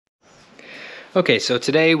Okay, so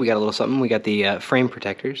today we got a little something. We got the frame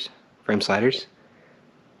protectors, frame sliders.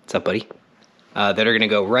 What's up, buddy? That are gonna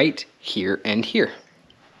go right here and here.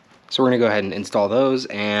 So we're gonna go ahead and install those,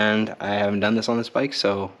 and I haven't done this on this bike,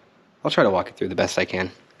 so I'll try to walk it through the best I can.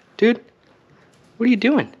 Dude, what are you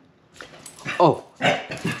doing? Oh.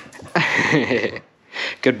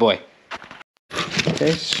 Good boy.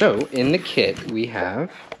 Okay, so in the kit we have,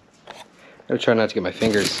 I'm gonna try not to get my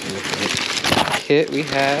fingers in the kit. We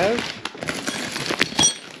have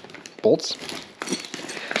bolts,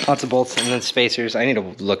 lots of bolts, and then spacers. I need to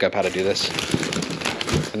look up how to do this.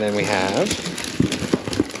 And then we have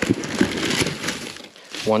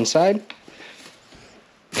one side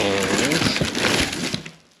and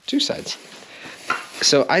two sides.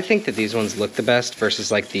 So I think that these ones look the best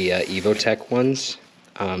versus like the Evotech ones.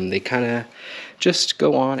 They kind of just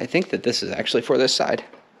go on. I think that this is actually for this side.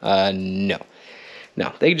 No,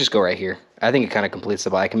 they just go right here. I think it kind of completes the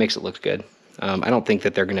bike. It makes it look good. I don't think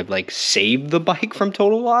that they're gonna like save the bike from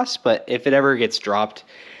total loss, but if it ever gets dropped,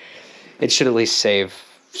 it should at least save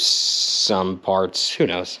some parts. Who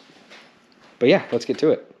knows? But yeah, let's get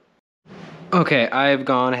to it. Okay, I've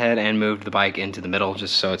gone ahead and moved the bike into the middle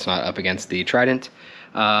just so it's not up against the Trident.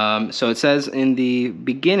 So it says in the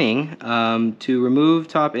beginning, to remove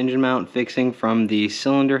top engine mount fixing from the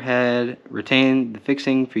cylinder head, retain the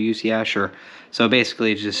fixing for use. Yeah, sure. So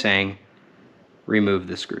basically it's just saying remove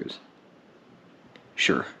the screws.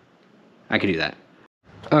 Sure, I can do that.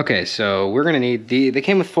 Okay, so we're gonna need they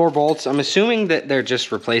came with 4 bolts. I'm assuming that they're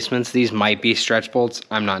just replacements. These might be stretch bolts.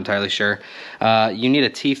 I'm not entirely sure. You need a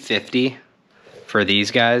T50 for these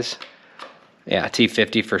guys. Yeah,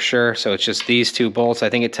 T50 for sure. So it's just these 2 bolts. I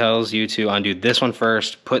think it tells you to undo this one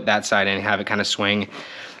first, put that side in, have it kind of swing,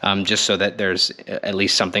 just so that there's at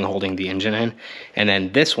least something holding the engine in. And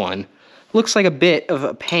then this one looks like a bit of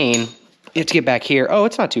a pain. You have to get back here. Oh,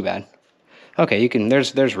 it's not too bad. Okay, you can,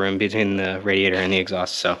 there's room between the radiator and the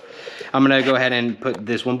exhaust, so I'm gonna go ahead and put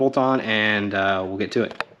this one bolt on and we'll get to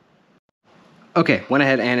it. Okay, went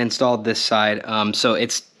ahead and installed this side. So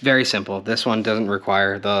it's very simple. This one doesn't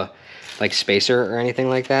require the like spacer or anything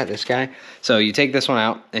like that, this guy. So you take this one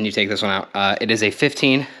out and you take this one out. It is a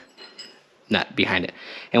 15 nut behind it.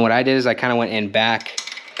 And what I did is I kind of went in back,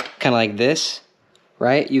 kind of like this,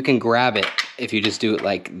 right? You can grab it if you just do it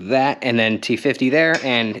like that, and then T50 there,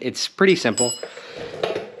 and it's pretty simple.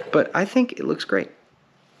 But I think it looks great.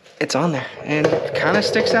 It's on there, and it kind of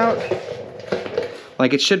sticks out.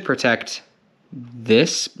 Like it should protect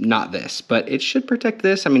this, not this, but it should protect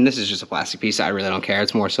this. I mean, this is just a plastic piece. I really don't care.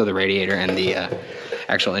 It's more so the radiator and the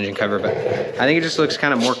actual engine cover, but I think it just looks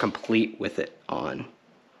kind of more complete with it on.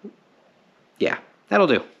 Yeah, that'll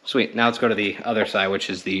do. Sweet. Now let's go to the other side,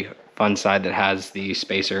 which is the fun side that has the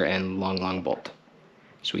spacer and long bolt.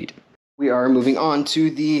 Sweet. We are moving on to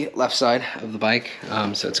the left side of the bike.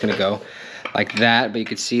 So it's gonna go like that, but you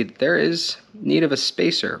can see that there is need of a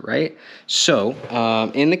spacer, right? So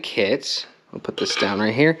in the kit, I'll put this down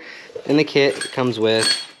right here. In the kit, it comes with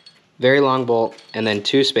very long bolt and then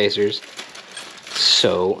 2 spacers.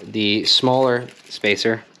 So the smaller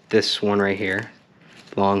spacer, this one right here,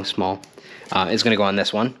 long, small, is gonna go on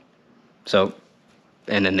this one. So,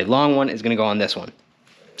 and then the long one is gonna go on this one.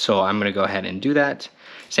 So I'm gonna go ahead and do that.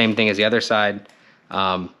 Same thing as the other side.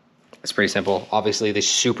 It's pretty simple. Obviously the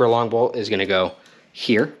super long bolt is gonna go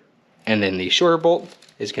here, and then the shorter bolt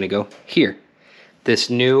is gonna go here. This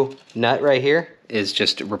new nut right here is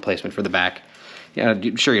just a replacement for the back. Yeah,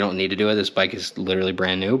 I'm sure you don't need to do it. This bike is literally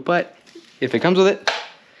brand new, but if it comes with it,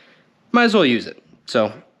 might as well use it.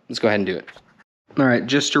 So let's go ahead and do it. All right,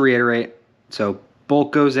 just to reiterate, so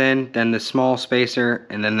bolt goes in, then the small spacer,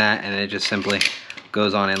 and then that, and it just simply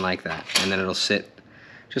goes on in like that. And then it'll sit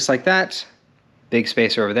just like that. Big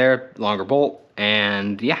spacer over there, longer bolt,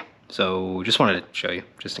 and yeah. So just wanted to show you,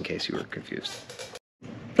 just in case you were confused.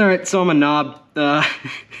 All right, so I'm a knob.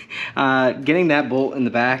 Getting that bolt in the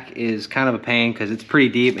back is kind of a pain because it's pretty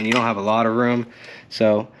deep and you don't have a lot of room.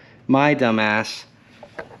 So my dumbass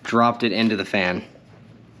dropped it into the fan.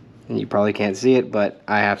 And you probably can't see it, but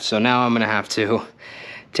I have, so now I'm gonna have to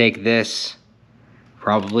take this,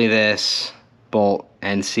 probably this bolt,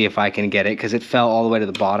 and see if I can get it, because it fell all the way to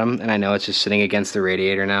the bottom, and I know it's just sitting against the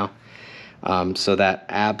radiator now. So that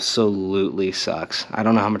absolutely sucks. I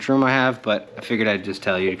don't know how much room I have, but I figured I'd just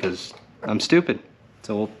tell you because I'm stupid.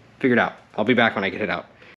 So we'll figure it out. I'll be back when I get it out.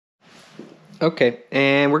 Okay,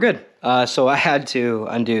 and we're good. So I had to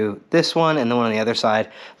undo this one and the one on the other side,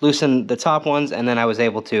 loosen the top ones, and then I was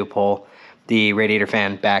able to pull the radiator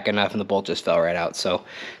fan back enough and the bolt just fell right out. So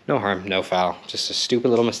no harm, no foul. Just a stupid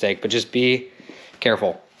little mistake, but just be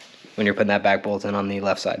careful when you're putting that back bolt in on the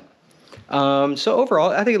left side. So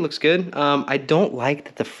overall, I think it looks good. I don't like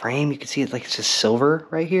that the frame, you can see it like it's just silver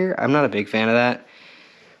right here. I'm not a big fan of that,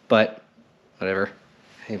 but whatever.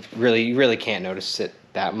 You really can't notice it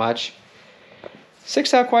that much.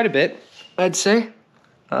 Sticks out quite a bit, I'd say.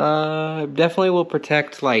 Definitely will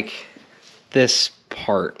protect like this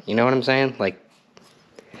part, you know what I'm saying? Like,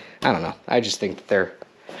 I don't know. I just think that they're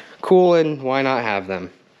cool and why not have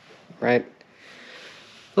them, right?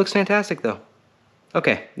 Looks fantastic though.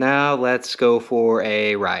 Okay, now let's go for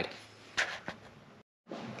a ride.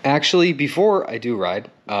 Actually, before I do ride,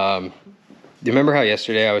 you remember how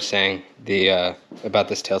yesterday I was saying about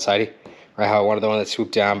this tail sighty? Right, how I wanted the one that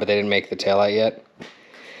swooped down, but they didn't make the taillight yet?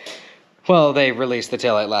 Well, they released the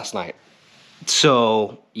taillight last night.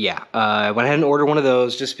 So, yeah, I went ahead and ordered one of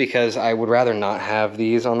those just because I would rather not have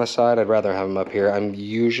these on the side. I'd rather have them up here. I'm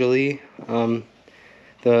usually the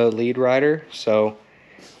lead rider, so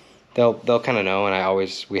they'll kind of know,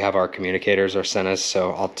 and we have our communicators or send us,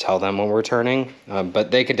 so I'll tell them when we're turning.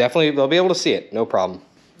 But they could they'll be able to see it, no problem,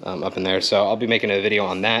 up in there. So I'll be making a video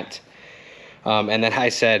on that. And then I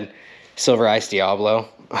said Silver Ice Diablo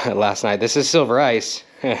last night. This is Silver Ice.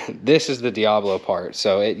 This is the Diablo part.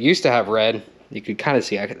 So it used to have red. You could kind of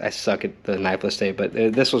see, I suck at the knifeless tape, but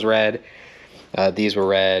this was red. These were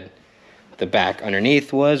red. The back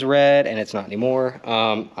underneath was red, and it's not anymore.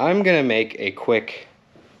 I'm gonna make a quick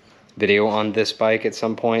video on this bike at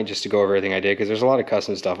some point just to go over everything I did, because there's a lot of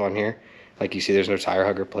custom stuff on here. Like you see, there's no tire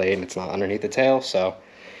hugger plate, and it's not underneath the tail, so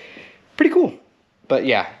pretty cool. But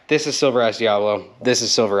yeah, this is Silver Ice Diablo. This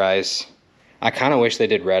is Silver Ice. I kind of wish they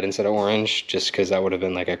did red instead of orange, just because that would have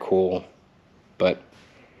been like a cool, but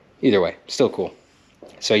either way, still cool.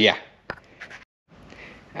 So yeah.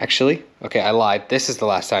 Actually, okay, I lied. This is the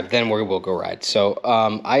last time. Then we will go ride. So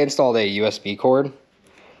I installed a USB cord.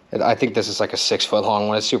 I think this is like a 6 foot long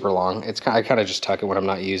one. It's super long. I kind of just tuck it when I'm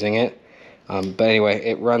not using it. But anyway,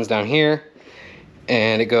 it runs down here,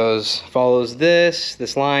 and it follows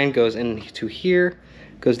this line, goes into here,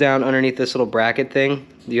 goes down underneath this little bracket thing.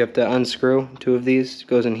 You have to unscrew 2 of these. It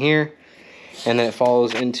goes in here, and then it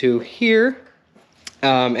follows into here.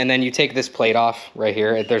 And then you take this plate off right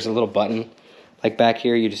here. There's a little button like back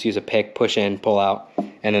here. You just use a pick, push in, pull out,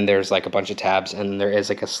 and then there's like a bunch of tabs, and there is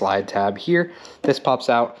like a slide tab here. This pops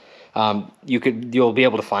out. You'll be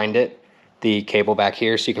able to find it, the cable back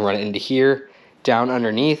here, so you can run it into here, down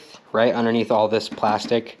underneath, right underneath all this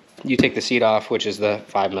plastic. You take the seat off, which is the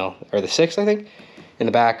 5 mil or the 6, I think, in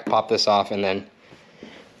the back. Pop this off, and then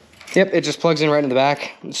yep, it just plugs in right in the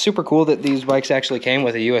back. It's super cool that these bikes actually came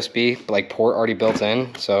with a USB like port already built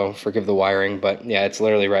in, so forgive the wiring, but yeah, it's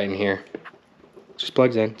literally right in here. Just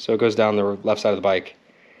plugs in, so it goes down the left side of the bike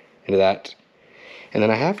into that. And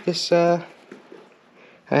then I have this I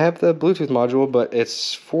have the Bluetooth module, but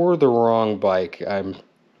it's for the wrong bike, I'm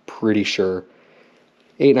pretty sure.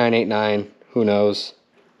 8989, who knows,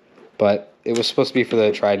 but it was supposed to be for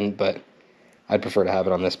the Trident, but I'd prefer to have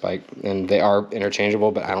it on this bike, and they are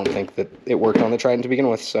interchangeable, but I don't think that it worked on the Trident to begin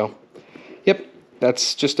with. So yep,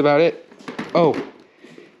 that's just about it. Oh,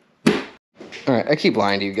 all right, I keep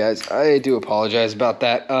lying to you guys. I do apologize about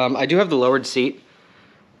that. I do have the lowered seat.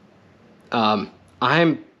 I'm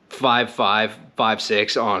 5'5",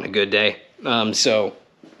 5'6" on a good day. So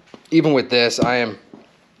even with this, I'm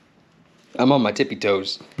on my tippy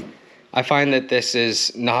toes. I find that this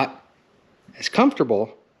is not as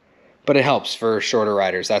comfortable, but it helps for shorter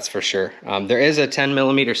riders, that's for sure. There is a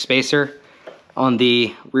 10mm spacer on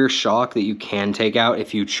the rear shock that you can take out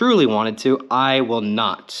if you truly wanted to. I will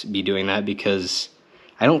not be doing that because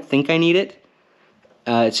I don't think I need it.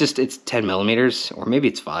 It's 10mm, or maybe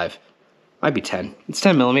it's 5. Might be 10. It's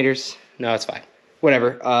 10mm. No, it's 5.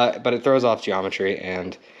 Whatever. But it throws off geometry,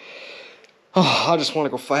 and I just want to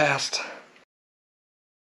go fast.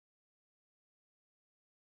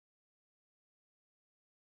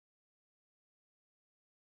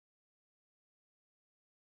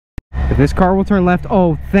 If this car will turn left,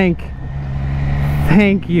 oh, thank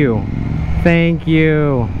you. Thank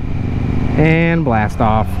you. And blast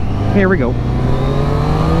off. Here we go.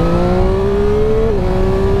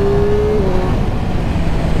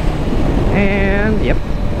 And, yep,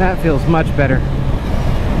 that feels much better.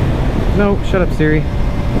 No, shut up, Siri.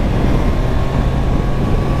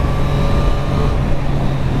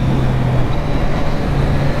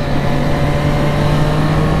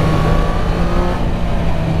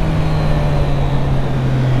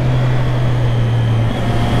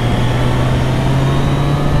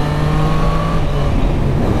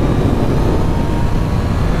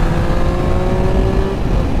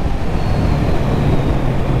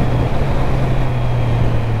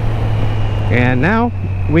 And now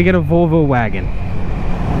we get a Volvo wagon.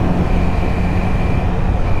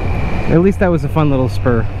 At least that was a fun little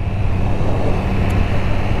spur.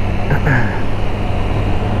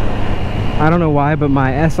 I don't know why, but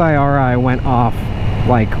my SIRI went off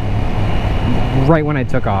like right when I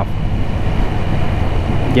took off.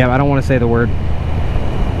 Yeah, I don't want to say the word.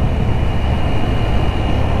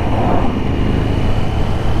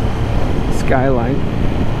 Skyline.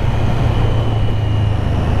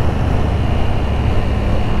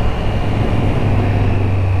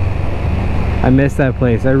 I miss that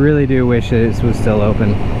place. I really do wish it was still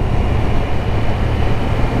open.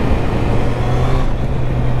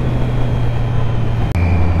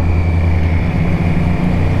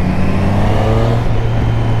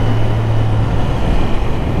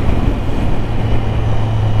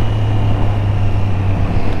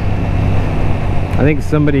 I think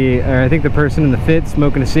somebody, or I think the person in the fit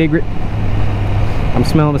smoking a cigarette. I'm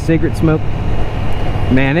smelling a cigarette smoke.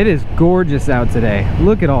 Man, it is gorgeous out today.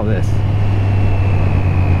 Look at all this.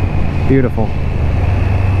 Beautiful.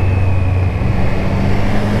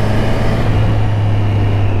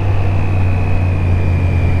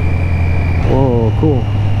 Whoa, cool.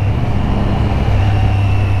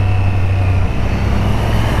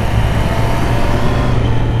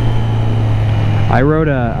 I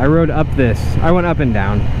rode up this. I went up and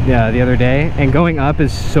down the other day, and going up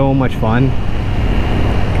is so much fun.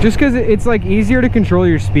 Just because it's like easier to control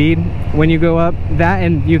your speed when you go up. That,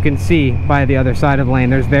 and you can see by the other side of the lane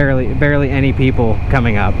there's barely any people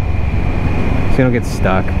coming up, so you don't get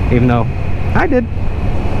stuck. Even though I did.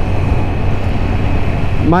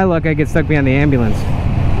 My luck, I get stuck behind the ambulance,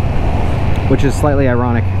 which is slightly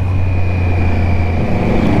ironic.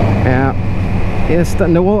 Yeah. Yes,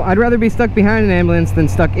 no, well, I'd rather be stuck behind an ambulance than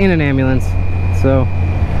stuck in an ambulance, so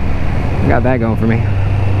I got that going for me.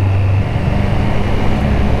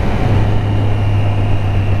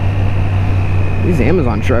 These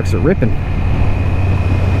Amazon trucks are ripping.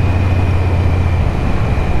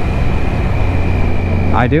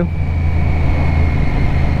 I do?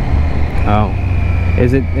 Oh.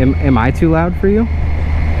 Is it, am I too loud for you?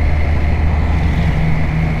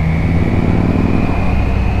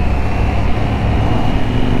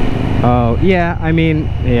 Oh, yeah, I mean,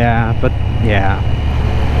 yeah, but, yeah.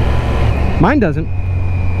 Mine doesn't.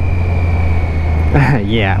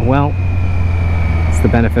 Yeah, well, it's the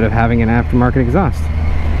benefit of having an aftermarket exhaust.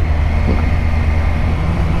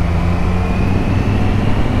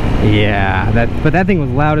 Yeah, but that thing was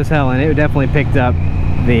loud as hell, and it definitely picked up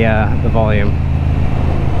the volume.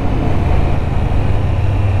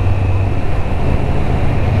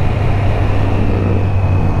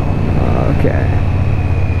 Okay.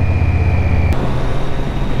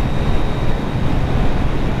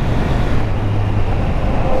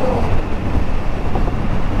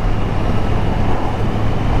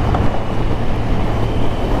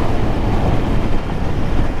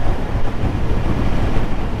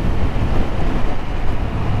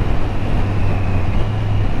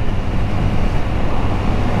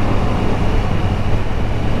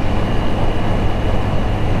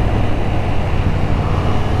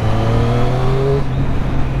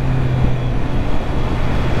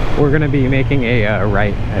 We're gonna be making a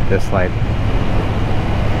right at this light.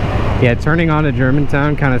 Yeah, turning on to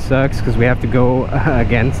Germantown kind of sucks because we have to go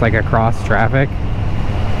against, like, across traffic.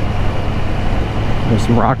 There's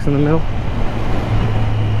some rocks in the middle.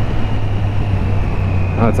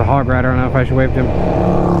 Oh, it's a hog rider. I don't know if I should wave to him.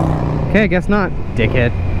 Okay, I guess not,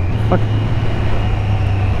 dickhead. Fuck.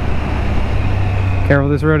 Careful,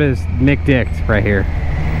 this road is McDicked right here.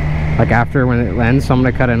 Like, after when it ends, so I'm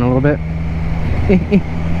gonna cut in a little bit.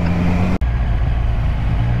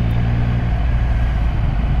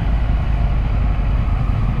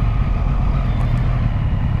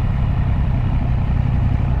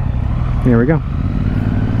 Here we go.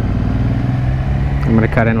 I'm gonna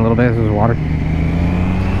cut in a little bit. This is water.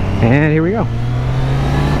 And here we go.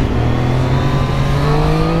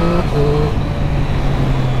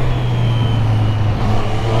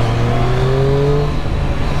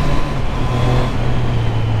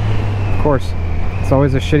 Of course. It's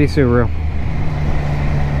always a shitty Subaru.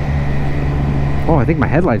 Oh, I think my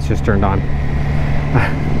headlights just turned on.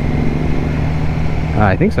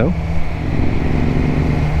 I think so.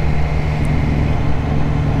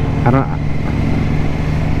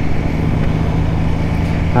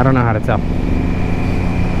 I don't know how to tell.